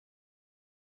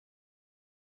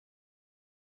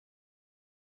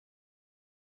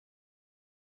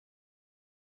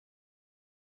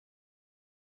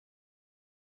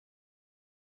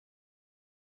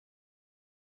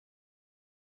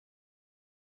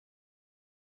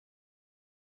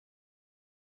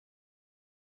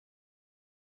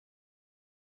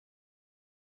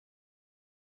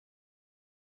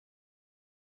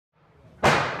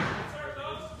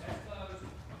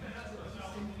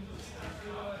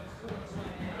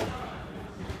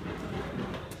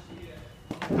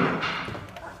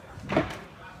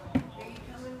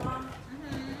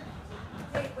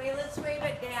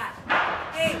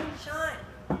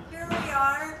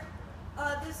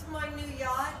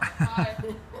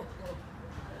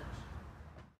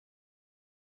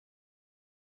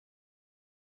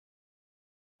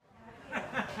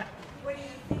What do you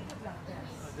think about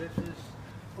this? This is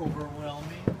overwhelming.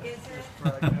 Is it?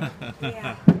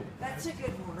 Yeah, that's a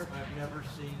good word. I've never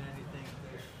seen anything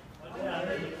this.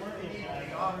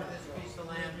 We offered this piece of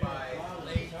land by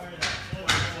late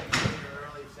 2016 or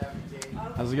early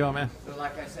 17. How's it going, man? So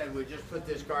like I said, we just put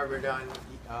this carver done,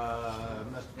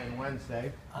 must have been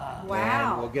Wednesday. And we'll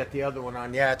Wow. get the other one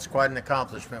on. Yeah, it's quite an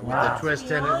accomplishment with the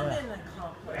twist in Beyond it. an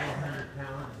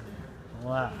accomplishment.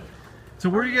 Wow. So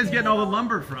where are you guys getting all the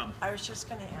lumber from? I was just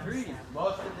going to ask that.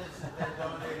 Most of this has been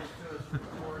donated to us for the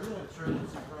Forest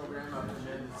Conservancy Program up in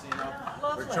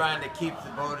Mendocino. We're trying to keep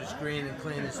the boat as green and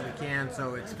clean as we can,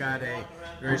 so it's got a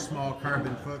very small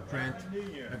carbon footprint.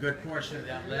 A good portion of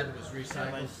that lead was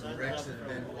recycled from wrecks that have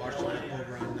been washed up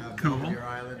over on Belvedere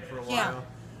Island for a while.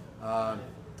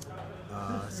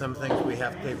 Some things we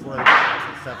have to pay for,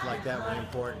 stuff like that we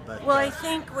import. But Well, I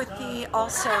think with the,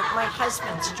 also, my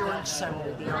husband's George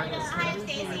Sumner, the artist, and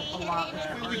we do a lot with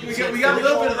him. We got a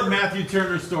little bit of the Matthew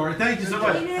Turner story. Thank you so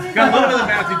much. Got a little bit of the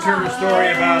Matthew Turner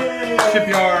story about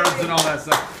shipyards and all that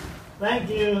stuff. Thank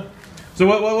you.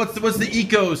 So what's the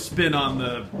eco spin on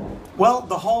the? Well,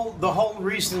 the whole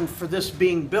reason for this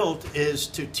being built is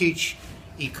to teach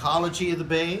ecology of the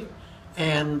bay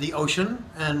and the ocean,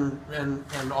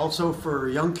 and also for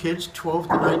young kids 12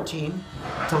 to 19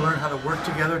 to learn how to work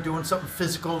together, doing something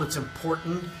physical that's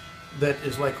important, that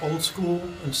is like old school,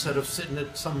 instead of sitting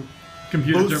at some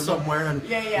Computer booth terminal. somewhere and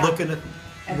Yeah. looking at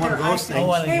one of those I things.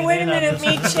 want to Hey, get wait a in on minute, this.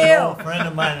 me This is too. an old friend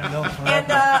of mine that knows And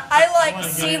forever. I like wanna get in on the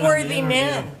seaworthy interview.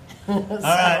 men. All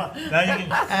right, now you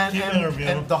can keep interviewing.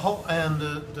 And the whole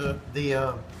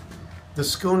the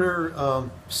schooner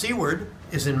Seaward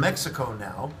is in Mexico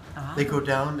now. They go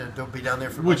down and they'll be down there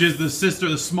for Which is the sister,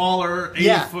 the smaller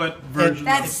 80-foot version.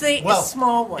 That's the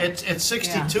small one. It's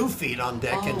 62 feet on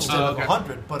deck instead of okay.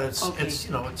 100, but it's Okay.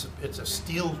 it's a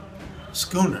steel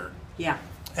schooner, Yeah.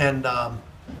 and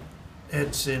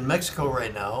it's in Mexico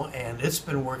right now, and it's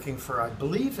been working for, I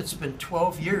believe it's been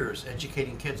 12 years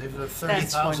educating kids.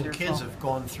 30,000 kids wonderful. have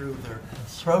gone through their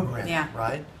program, Yeah.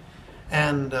 right?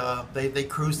 And they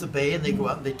cruise the bay, and they go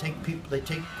out and they take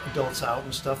adults out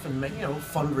and stuff, and make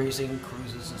fundraising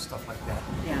cruises and stuff like that.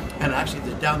 Yeah. And actually,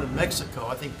 they're down in Mexico.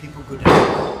 I think people go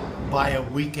down, buy a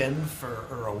weekend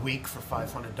or a week for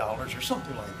 $500 or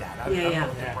something like that. I don't know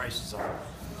what the prices are.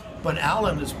 But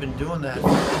Alan has been doing that for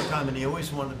a long time, and he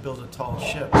always wanted to build a tall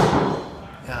ship.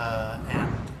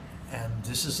 And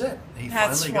this is it. He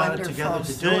That's finally got it wonderful. together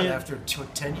to do it after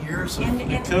 10 years. of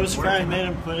And Coast Guard working. made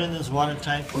him put in this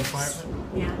watertight compartment.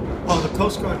 yeah. Well, the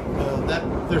Coast Guard,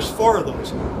 there's 4 of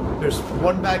those. There's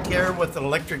one back here with an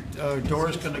electric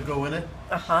doors going to go in it.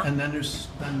 Uh-huh. And then there's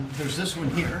this one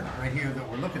here, right here that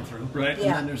we're looking through. Right. And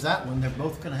Yeah. then there's that one. They're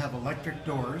both going to have electric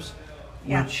doors,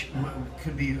 Yeah. which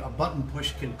could be a button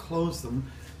push can close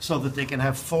them, so that they can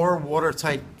have 4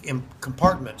 watertight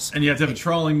compartments. And you have to have a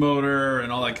trolling motor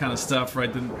and all that kind of stuff,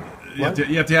 right? Then you have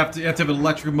to have an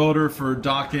electric motor for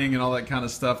docking and all that kind of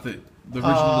stuff that the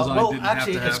original design Well, didn't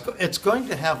actually, have to have. it's going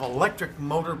to have electric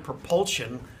motor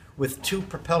propulsion with 2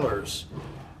 propellers,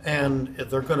 and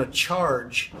they're going to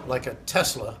charge like a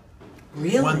Tesla.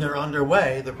 Really? When they're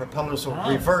underway, the propellers will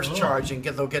reverse charge and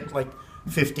they'll get like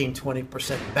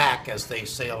 15-20% back as they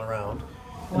sail around,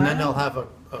 and then they'll have a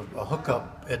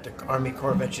hookup at the Army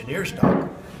Corps of Engineers dock.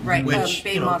 Right, Which,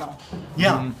 Bay you know, Model.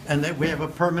 Yeah, and we have a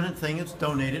permanent thing that's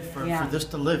donated for Yeah. this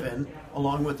to live in,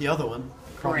 along with the other one.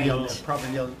 Probably on Great.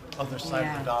 the other side of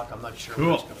Yeah. the dock. I'm not sure Cool.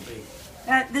 where it's going to be.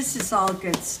 This is all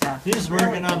good stuff. He's Really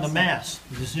working on good the stuff. mast.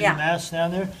 You see Yeah. the mast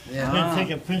down there? Yeah. I'm gonna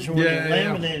take a picture where Yeah, they yeah,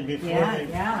 yeah. laminated before Yeah, they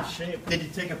yeah. shape. Did you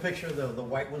take a picture of the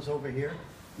white ones over here?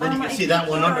 Then you I can see think that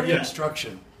one you under already-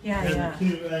 construction. Yeah, There's yeah. the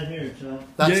 2 right here, so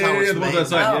That's yeah, how it's the one made. that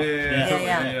side.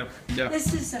 Oh. Yeah.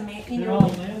 This is amazing. You they're all know,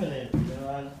 laminated.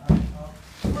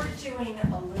 we're doing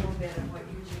a little bit of what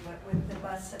you do, but with the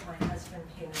bus that my husband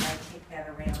painted, I take that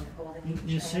around Golden Gate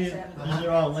You see, Transit. these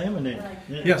are all laminated.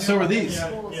 Yeah, so are these.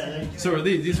 Yeah, So are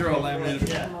these? These are all laminated.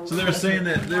 Yeah. So they were saying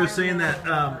that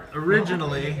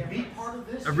originally,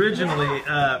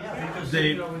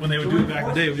 they when they would do it back in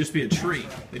the day, it would just be a tree.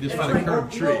 They just find a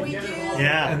curved Well, we tree, do.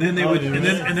 yeah. and then they would,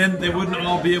 and then they wouldn't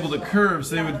all be able to curve.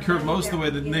 So they would curve most of the way.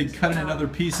 Then they'd cut in another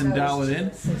piece and dial it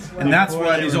in, and that's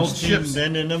why these old ships.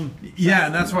 Bending them. Yeah,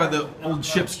 and that's why the old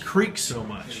ships creak so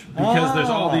much because there's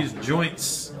all these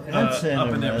joints That's up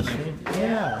and interesting. everything.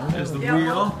 Yeah. There's the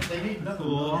wheel.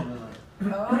 Cool.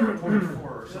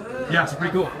 Yeah, it's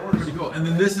pretty cool. Pretty cool. And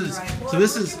then this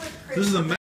is a